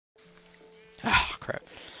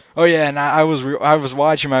Oh yeah, and I was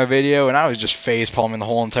watching my video and I was just face palming the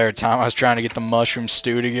whole entire time. I was trying to get the mushroom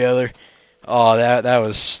stew together. Oh, that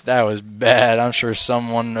was bad. I'm sure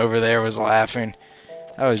someone over there was laughing.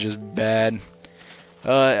 That was just bad.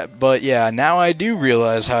 But yeah, now I do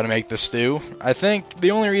realize how to make the stew. I think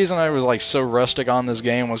the only reason I was like so rustic on this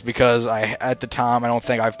game was because at the time, I don't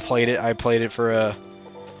think I've played it. I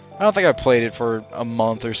don't think I played it for a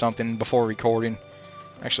month or something before recording.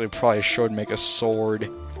 Actually, probably should make a sword.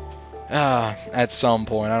 At some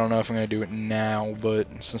point. I don't know if I'm going to do it now, but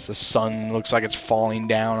since the sun looks like it's falling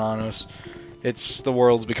down on us, the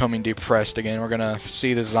world's becoming depressed again. We're going to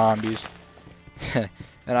see the zombies.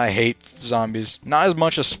 And I hate zombies. Not as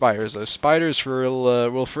much as spiders, though. Spiders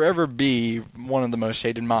will forever be one of the most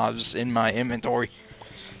hated mobs in my inventory.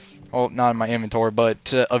 Well, not in my inventory,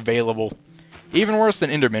 but available. Even worse than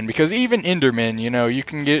Endermen, because even Endermen, you know, you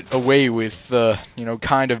can get away with, you know,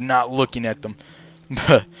 kind of not looking at them.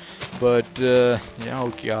 But, yeah,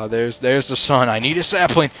 oh god, there's the sun. I need a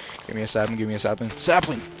sapling. Give me a sapling, give me a sapling.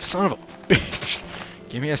 Sapling, son of a bitch.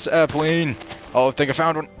 Give me a sapling. Oh, I think I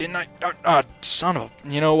found one, didn't I? Son of a...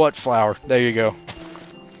 You know what? Flower. There you go.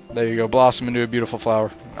 There you go. Blossom into a beautiful flower.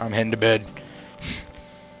 I'm heading to bed.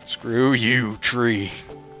 Screw you, tree.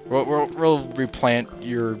 We'll replant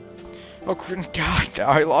your... Oh, god,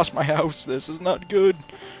 I lost my house. This is not good.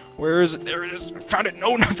 Where is it? There it is. I found it.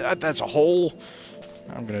 No, that's a hole.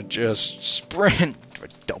 I'm gonna just sprint.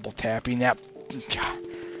 Double tapping that. God.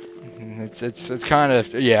 It's kind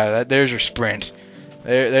of... Yeah, there's your sprint.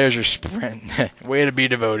 There's your sprint. Way to be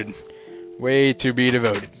devoted. Way to be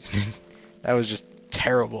devoted. That was just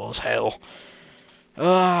terrible as hell.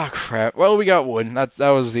 Ah, crap. Well, we got wood. That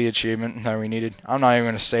was the achievement that we needed. I'm not even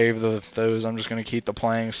going to save those. I'm just going to keep the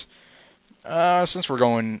planks. Since we're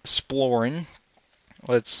going exploring,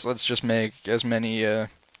 let's just make as many, as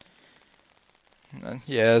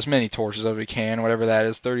many torches as we can. Whatever that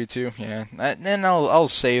is, 32. Yeah. Then I'll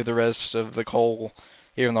save the rest of the coal.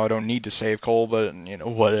 Even though I don't need to save coal, but, you know,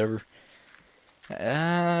 whatever.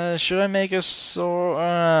 Should I make a sword?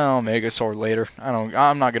 I'll make a sword later.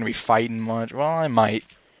 I'm not gonna be fighting much. Well, I might.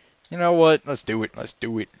 You know what? Let's do it. Let's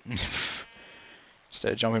do it.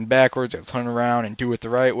 Instead of jumping backwards, I have to turn around and do it the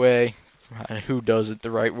right way. Who does it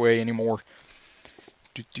the right way anymore?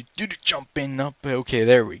 Jumping up. Okay,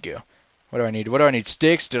 there we go. What do I need? What do I need?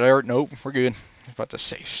 Sticks? Did I already? Nope, we're good. I was about to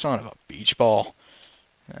say, son of a beach ball.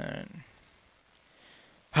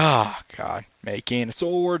 Ah, God. Making a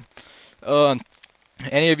sword.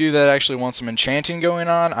 Any of you that actually want some enchanting going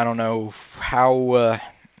on, I don't know how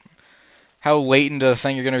late into the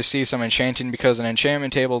thing you're going to see some enchanting, because an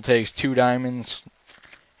enchantment table takes 2 diamonds.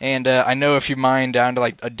 And I know if you mine down to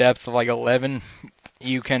like a depth of like 11,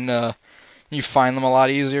 you can you find them a lot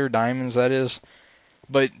easier, diamonds that is.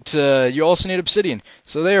 But you also need obsidian.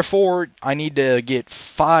 So therefore, I need to get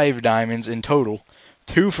 5 diamonds in total.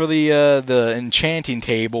 2 for the enchanting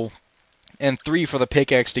table, and 3 for the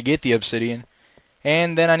pickaxe to get the obsidian.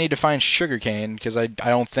 And then I need to find sugarcane, because I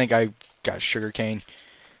don't think I got sugarcane.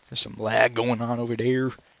 There's some lag going on over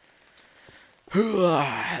there.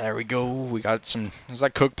 There we go. We got some... Is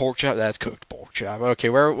that cooked pork chop? That's cooked pork chop. Okay,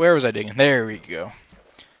 where was I digging? There we go.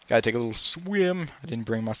 Gotta take a little swim. I didn't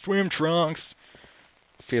bring my swim trunks.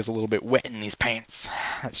 Feels a little bit wet in these pants.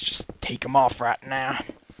 Let's just take them off right now.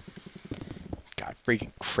 God,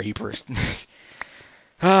 freaking creepers.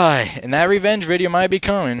 And that revenge video might be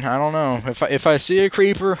coming. I don't know. If I see a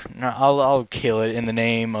creeper, I'll kill it in the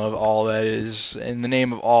name of all that is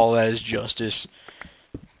justice.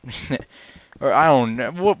 Or I don't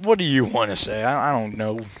know. What do you want to say? I don't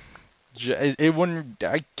know. It wouldn't.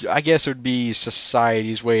 I guess it would be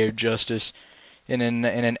society's way of justice, in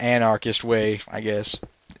an anarchist way, I guess.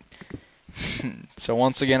 So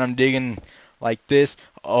once again, I'm digging like this.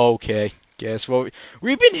 Okay. Guess what?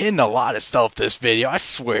 We've been hitting a lot of stuff this video. I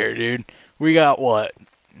swear, dude. We got what?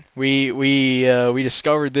 We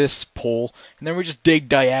discovered this pole, and then we just dig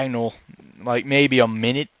diagonal, like maybe a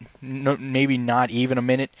minute, no, maybe not even a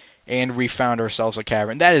minute, and we found ourselves a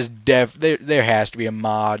cavern. That is there has to be a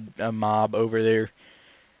mob over there.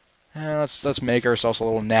 Let's make ourselves a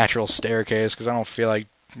little natural staircase, because I don't feel like,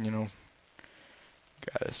 you know.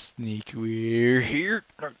 Gotta sneak. We're here.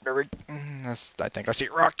 I think I see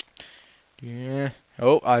a rock. Yeah.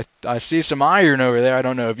 Oh, I see some iron over there. I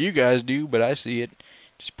don't know if you guys do, but I see it.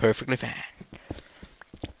 Just perfectly fine.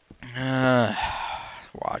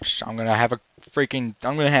 Watch. I'm gonna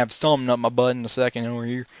have something up my butt in a second over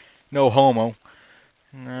here. No homo.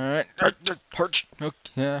 Alright.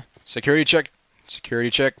 Yeah. Security check. Security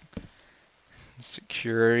check.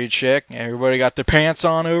 Security check. Everybody got their pants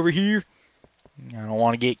on over here. I don't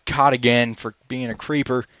want to get caught again for being a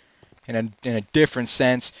creeper. in a different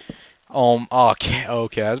sense. Okay,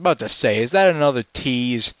 I was about to say, is that another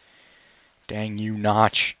tease? Dang you,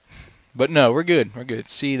 Notch. But no, we're good. We're good.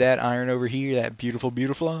 See that iron over here? That beautiful,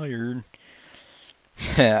 beautiful iron.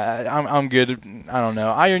 I'm good. I don't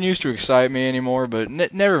know. Iron used to excite me anymore, but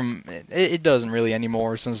never. It doesn't really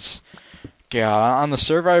anymore since. God, on the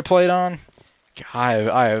server I played on, God,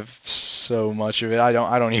 I have so much of it. I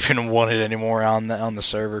don't even want it anymore on the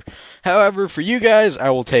server. However, for you guys, I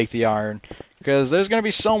will take the iron because there's gonna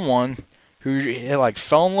be someone who like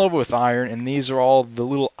fell in love with iron, and these are all the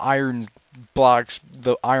little iron blocks,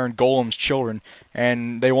 the iron golem's children,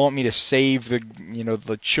 and they want me to save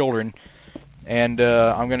the children. And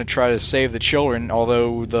I'm gonna try to save the children,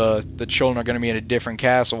 although the children are gonna be in a different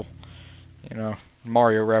castle.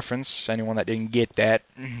 Mario reference. Anyone that didn't get that.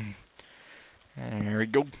 There we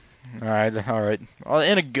go. All right. Well,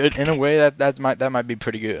 in a way that might be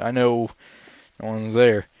pretty good. I know no one's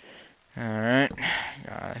there. All right.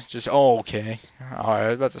 Just okay. All right. I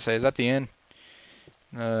was about to say, is that the end?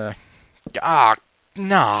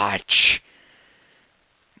 Notch.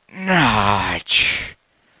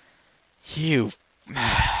 You.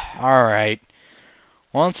 Alright.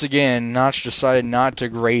 Once again, Notch decided not to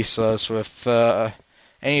grace us with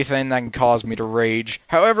anything that can cause me to rage.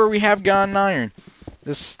 However, we have gotten iron.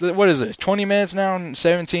 What is this? 20 minutes now?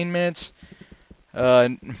 17 minutes?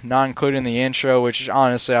 Not including the intro, which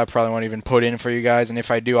honestly I probably won't even put in for you guys. And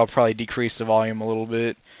if I do, I'll probably decrease the volume a little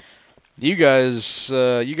bit. You guys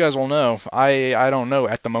will know. I don't know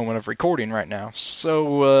at the moment of recording right now.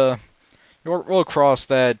 So we'll cross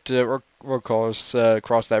that. We'll cross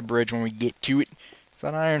that bridge when we get to it. Is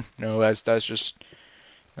that iron? No, that's just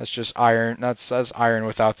iron. That's iron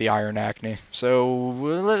without the iron acne. So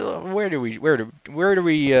where do we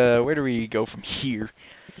go from here?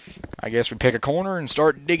 I guess we pick a corner and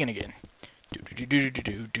start digging again.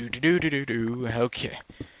 Okay.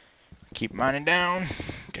 Keep mining down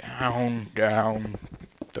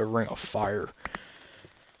the ring of fire.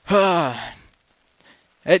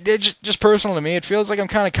 Just personal to me, it feels like I'm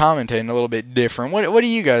kind of commentating a little bit different. What do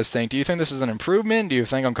you guys think? Do you think this is an improvement? Do you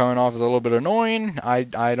think I'm coming off as a little bit annoying? I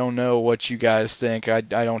don't know what you guys think. I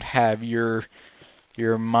don't have your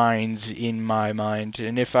minds in my mind,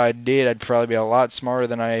 and if I did, I'd probably be a lot smarter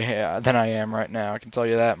than I am right now. I can tell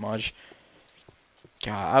you that much.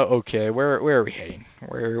 God, okay, where are we heading?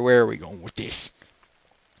 Where are we going with this?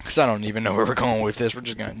 Because I don't even know where we're going with this. We're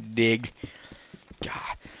just gonna dig.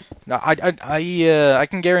 God. Now, I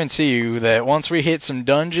can guarantee you that once we hit some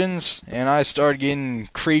dungeons and I start getting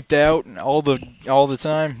creeped out all the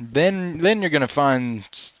time, then you're gonna find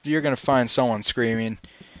someone screaming,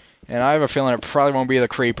 and I have a feeling it probably won't be the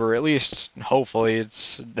creeper. At least, hopefully,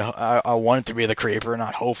 I want it to be the creeper,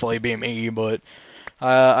 not hopefully be me. But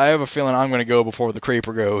I have a feeling I'm gonna go before the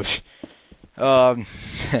creeper goes.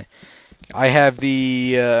 I have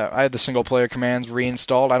the single player commands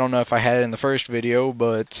reinstalled. I don't know if I had it in the first video,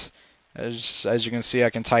 but as you can see, I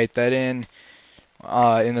can type that in.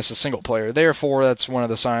 And this is single player. Therefore, that's one of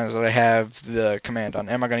the signs that I have the command on.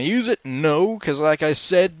 Am I going to use it? No, because like I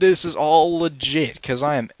said, this is all legit. Because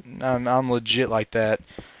I'm legit like that.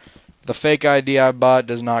 The fake ID I bought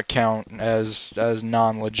does not count as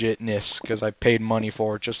non-legitness because I paid money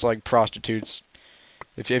for it, just like prostitutes.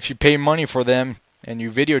 If you pay money for them and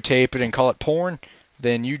you videotape it and call it porn,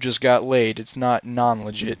 then you just got laid. It's not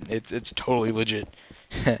non-legit. It's totally legit.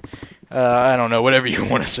 I don't know, whatever you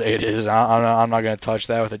want to say it is. I'm not going to touch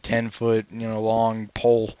that with a 10-foot long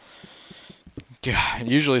pole. God,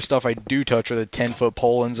 usually stuff I do touch with a 10-foot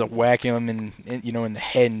pole ends up whacking them in the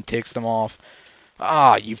head and ticks them off.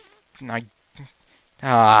 Thank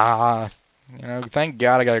God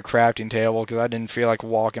I got a crafting table because I didn't feel like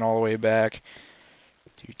walking all the way back.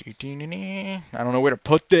 I don't know where to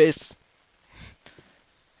put this.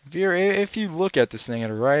 If you look at this thing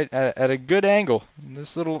at a good angle,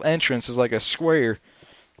 this little entrance is like a square.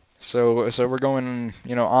 So we're going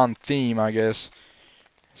on theme, I guess.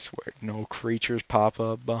 I swear no creatures pop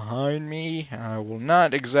up behind me. I will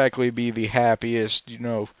not exactly be the happiest,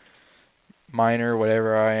 miner,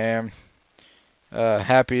 whatever I am.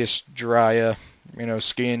 Happiest dry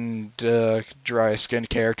skinned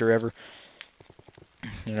character ever.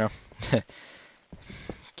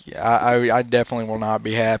 I definitely will not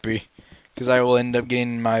be happy because I will end up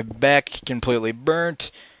getting my back completely burnt,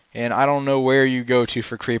 and I don't know where you go to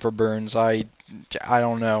for creeper burns. I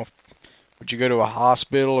don't know. Would you go to a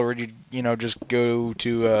hospital, or would you just go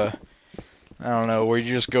to I don't know, where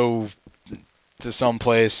you just go to some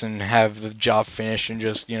place and have the job finished and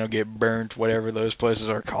just get burnt, whatever those places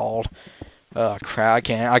are called. Crap,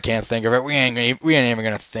 I can't think of it. We ain't even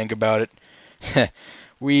gonna think about it.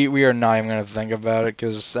 we are not even gonna think about it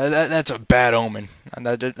because that's a bad omen. And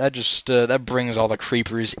that just that brings all the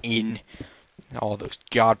creepers in, all those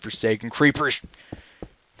godforsaken creepers.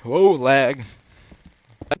 Whoa, lag!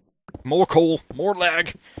 More coal, more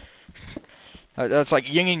lag. That's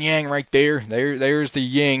like yin and yang right there. There's the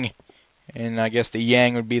yin, and I guess the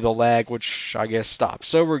yang would be the lag, which I guess stops.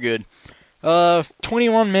 So we're good.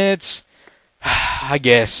 21 minutes. I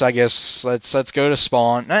guess let's go to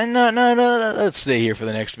spawn. No. Let's stay here for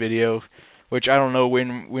the next video, which I don't know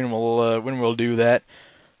when we'll do that.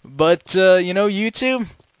 But you know, YouTube,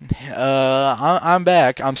 I'm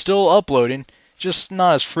back. I'm still uploading, just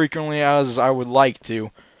not as frequently as I would like to.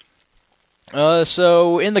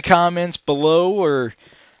 So in the comments below, or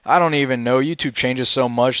I don't even know, YouTube changes so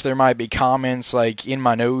much, there might be comments like in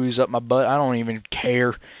my nose, up my butt, I don't even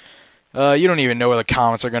care. You don't even know where the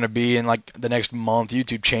comments are going to be in like the next month.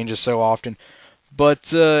 YouTube changes so often.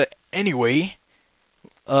 But anyway,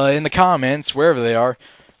 in the comments, wherever they are,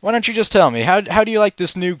 why don't you just tell me, how do you like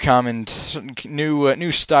this new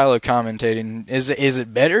new style of commentating? Is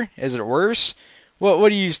it better? Is it worse? What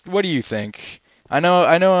do you think? I know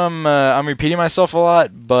I'm repeating myself a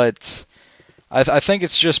lot, but I think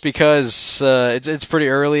it's just because it's pretty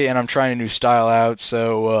early and I'm trying a new style out,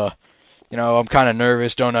 so you know, I'm kind of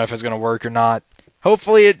nervous, don't know if it's going to work or not.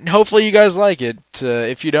 Hopefully you guys like it.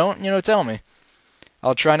 If you don't, you know, tell me.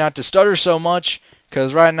 I'll try not to stutter so much,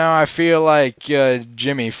 because right now I feel like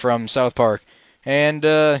Jimmy from South Park. And,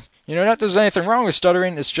 you know, not that there's anything wrong with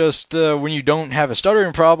stuttering, it's just when you don't have a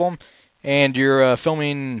stuttering problem, and you're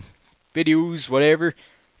filming videos, whatever,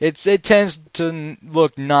 it tends to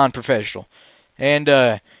look non-professional. And,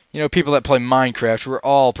 you know, people that play Minecraft, we're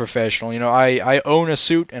all professional. You know, I own a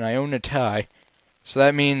suit and I own a tie, so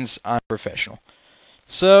that means I'm professional.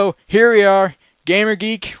 So, here we are,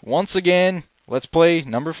 GamerxGeek, once again. Let's play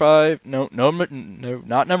number 5, no,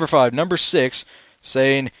 not number 5, number 6,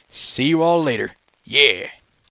 saying, see you all later. Yeah!